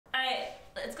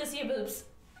Let's go see your boobs.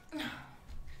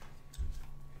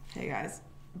 Hey guys,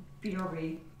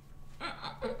 BRB.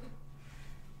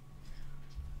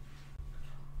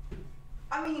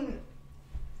 I mean,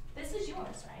 This is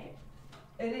yours, right?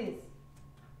 it is.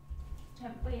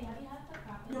 Wait, have you had the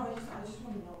copy? No, I just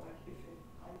want to know like if it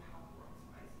like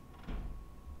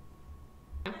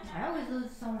how I always lose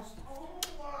so much stuff. Oh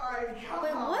my god.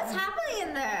 Wait, what's happening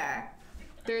in there?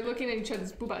 They're looking at each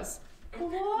other's boobas.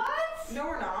 What? No,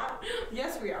 we're not.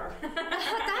 Yes, we are.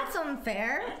 That's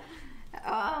unfair.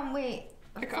 Wait.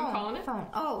 I'm calling it. Phone.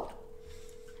 Oh.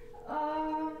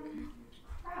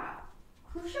 Crap.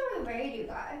 Who should we raid, you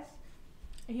guys?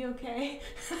 Are you okay?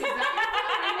 Is that your phone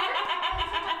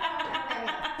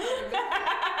right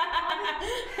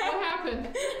there? What happened?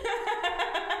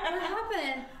 What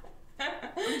happened?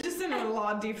 I'm just in a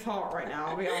lot of deep thought right now,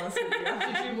 I'll be honest with you.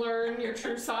 Did you learn your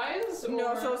true size?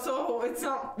 No, or- so it's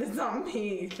not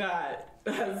me that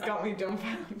has got me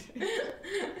dumbfounded.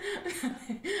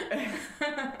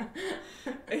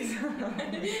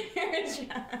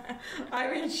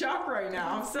 I'm in shock right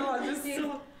now. I'm just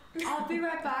still. I'll be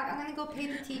right back. I'm gonna go pay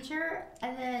the teacher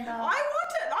and then. I want to.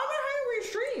 I'm gonna hang over your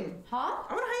stream. Huh?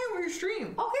 I'm gonna hang over your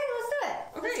stream. Okay, let's do it.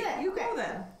 Okay, Let's do it. you go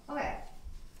then. Okay.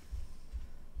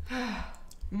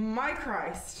 My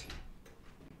Christ.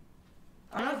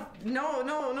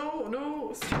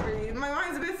 No, sorry. My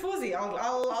mind's a bit fuzzy.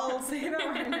 I'll say that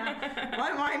right now.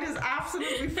 My mind is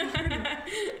absolutely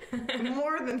fuzzy.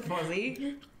 More than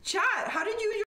fuzzy. Chat, how did you